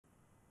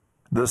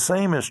The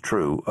same is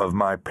true of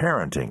my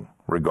parenting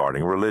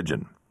regarding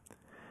religion.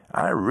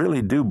 I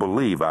really do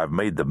believe I've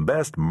made the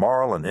best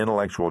moral and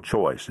intellectual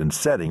choice in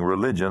setting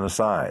religion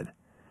aside.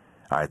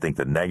 I think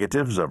the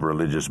negatives of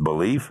religious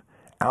belief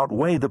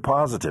outweigh the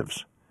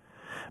positives.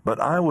 But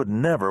I would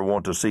never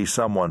want to see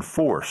someone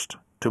forced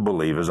to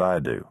believe as I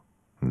do.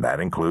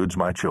 That includes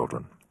my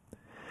children.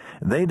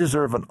 They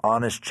deserve an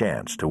honest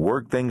chance to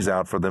work things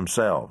out for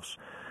themselves.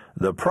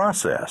 The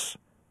process,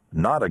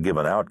 not a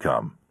given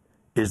outcome,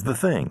 is the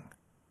thing.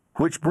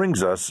 Which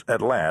brings us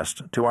at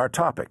last to our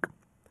topic.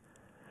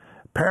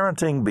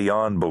 Parenting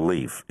Beyond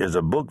Belief is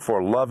a book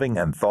for loving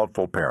and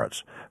thoughtful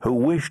parents who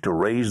wish to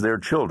raise their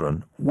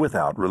children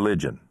without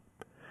religion.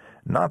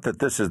 Not that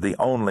this is the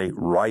only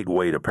right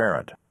way to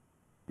parent.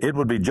 It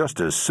would be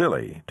just as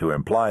silly to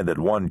imply that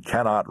one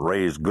cannot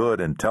raise good,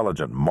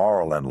 intelligent,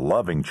 moral, and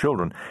loving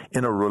children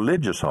in a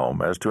religious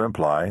home as to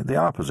imply the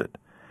opposite.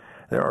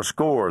 There are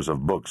scores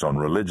of books on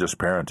religious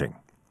parenting.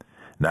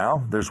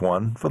 Now there's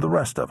one for the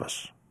rest of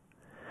us.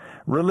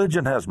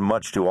 Religion has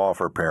much to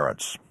offer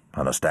parents: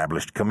 an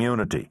established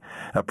community,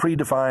 a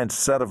predefined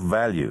set of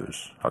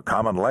values, a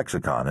common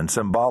lexicon and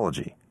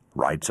symbology,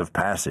 rites of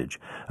passage,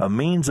 a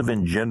means of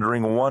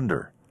engendering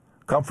wonder,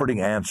 comforting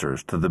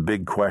answers to the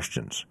big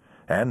questions,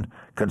 and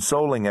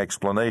consoling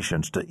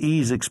explanations to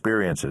ease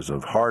experiences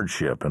of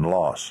hardship and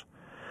loss.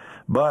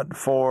 But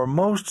for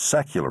most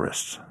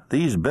secularists,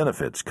 these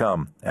benefits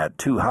come at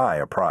too high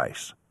a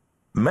price.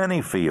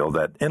 Many feel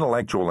that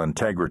intellectual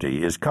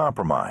integrity is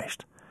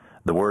compromised,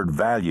 the word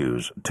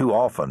values too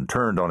often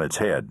turned on its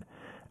head,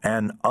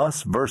 and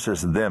us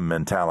versus them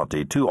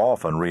mentality too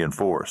often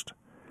reinforced.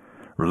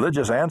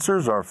 Religious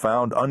answers are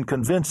found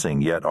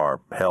unconvincing, yet are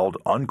held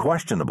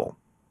unquestionable.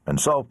 And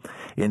so,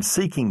 in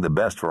seeking the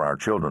best for our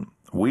children,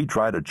 we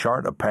try to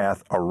chart a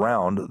path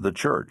around the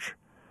church,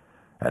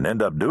 and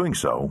end up doing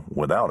so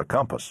without a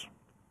compass.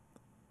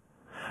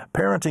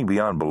 Parenting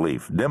Beyond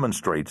Belief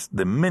demonstrates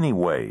the many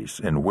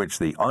ways in which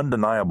the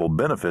undeniable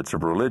benefits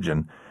of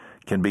religion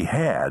can be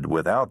had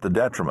without the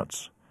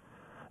detriments.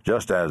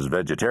 Just as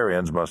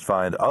vegetarians must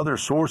find other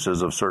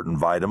sources of certain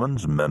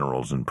vitamins,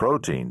 minerals, and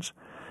proteins,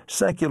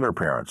 secular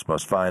parents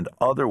must find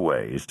other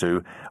ways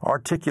to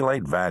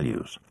articulate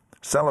values,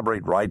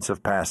 celebrate rites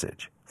of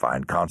passage,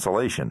 find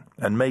consolation,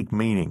 and make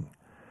meaning.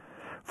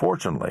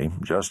 Fortunately,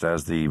 just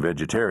as the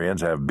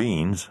vegetarians have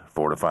beans,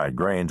 fortified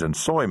grains, and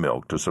soy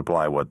milk to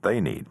supply what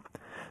they need,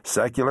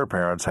 secular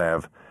parents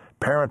have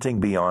Parenting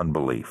Beyond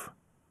Belief.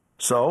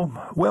 So,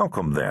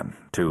 welcome then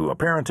to a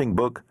parenting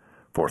book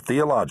for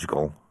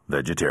theological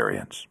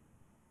vegetarians.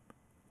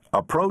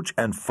 Approach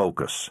and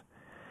focus.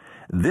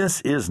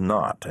 This is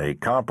not a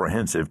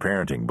comprehensive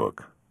parenting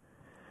book.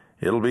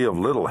 It'll be of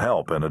little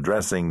help in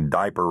addressing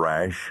diaper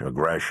rash,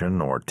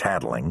 aggression, or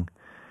tattling.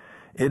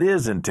 It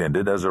is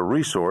intended as a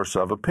resource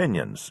of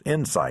opinions,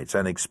 insights,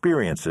 and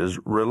experiences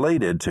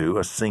related to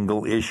a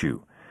single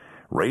issue: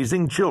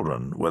 raising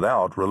children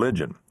without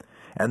religion,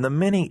 and the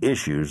many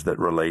issues that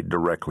relate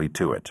directly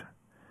to it.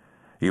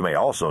 You may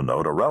also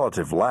note a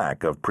relative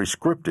lack of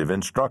prescriptive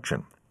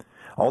instruction.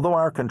 Although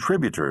our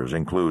contributors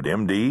include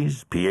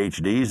MDs,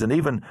 PhDs, and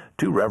even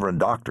 2 reverend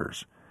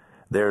doctors,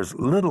 there's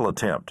little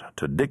attempt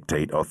to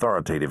dictate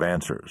authoritative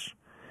answers.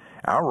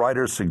 Our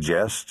writers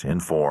suggest,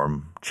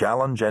 inform,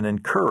 challenge, and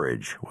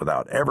encourage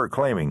without ever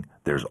claiming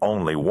there's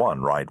only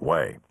one right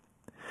way.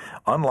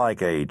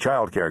 Unlike a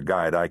child care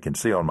guide I can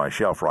see on my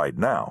shelf right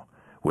now,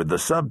 with the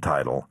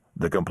subtitle,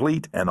 The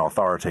Complete and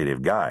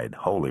Authoritative Guide,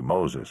 Holy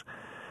Moses.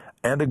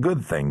 And a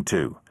good thing,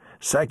 too.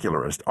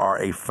 Secularists are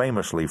a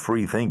famously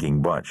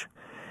free-thinking bunch.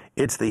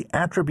 It's the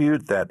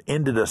attribute that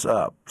ended us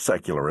up,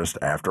 secularists,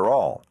 after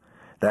all,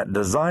 that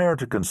desire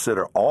to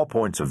consider all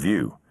points of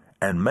view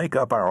and make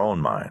up our own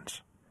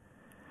minds.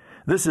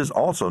 This is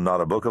also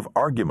not a book of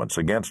arguments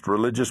against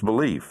religious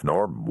belief,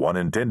 nor one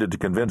intended to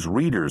convince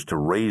readers to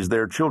raise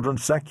their children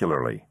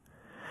secularly.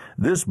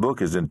 This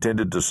book is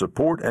intended to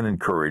support and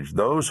encourage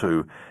those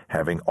who,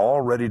 having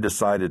already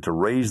decided to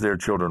raise their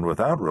children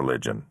without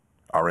religion,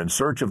 are in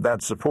search of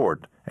that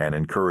support and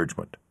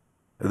encouragement.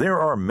 There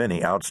are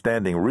many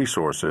outstanding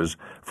resources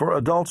for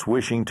adults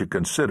wishing to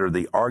consider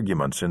the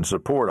arguments in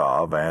support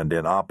of and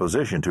in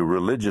opposition to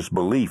religious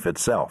belief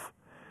itself,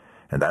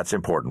 and that's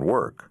important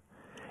work.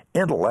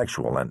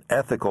 Intellectual and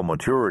ethical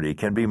maturity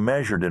can be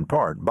measured in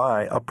part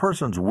by a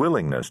person's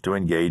willingness to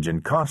engage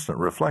in constant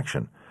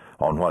reflection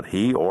on what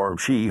he or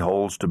she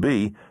holds to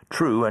be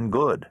true and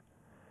good.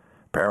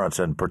 Parents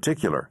in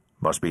particular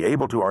must be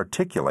able to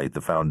articulate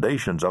the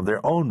foundations of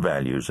their own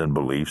values and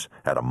beliefs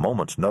at a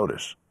moment's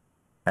notice.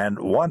 And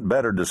what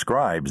better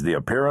describes the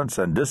appearance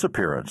and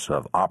disappearance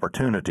of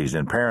opportunities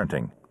in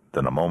parenting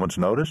than a moment's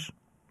notice?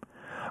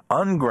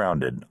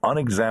 Ungrounded,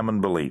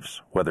 unexamined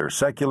beliefs, whether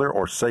secular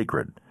or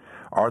sacred,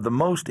 are the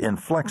most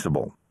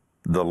inflexible,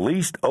 the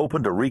least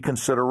open to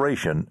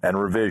reconsideration and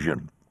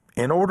revision.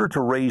 In order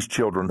to raise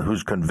children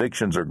whose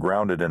convictions are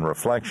grounded in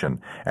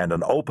reflection and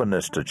an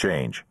openness to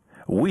change,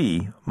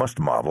 we must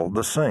model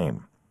the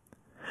same.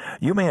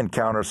 You may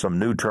encounter some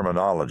new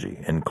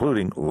terminology,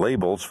 including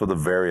labels for the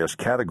various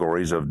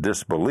categories of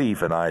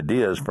disbelief and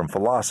ideas from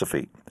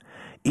philosophy.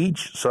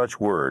 Each such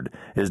word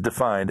is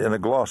defined in a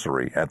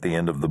glossary at the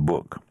end of the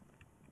book.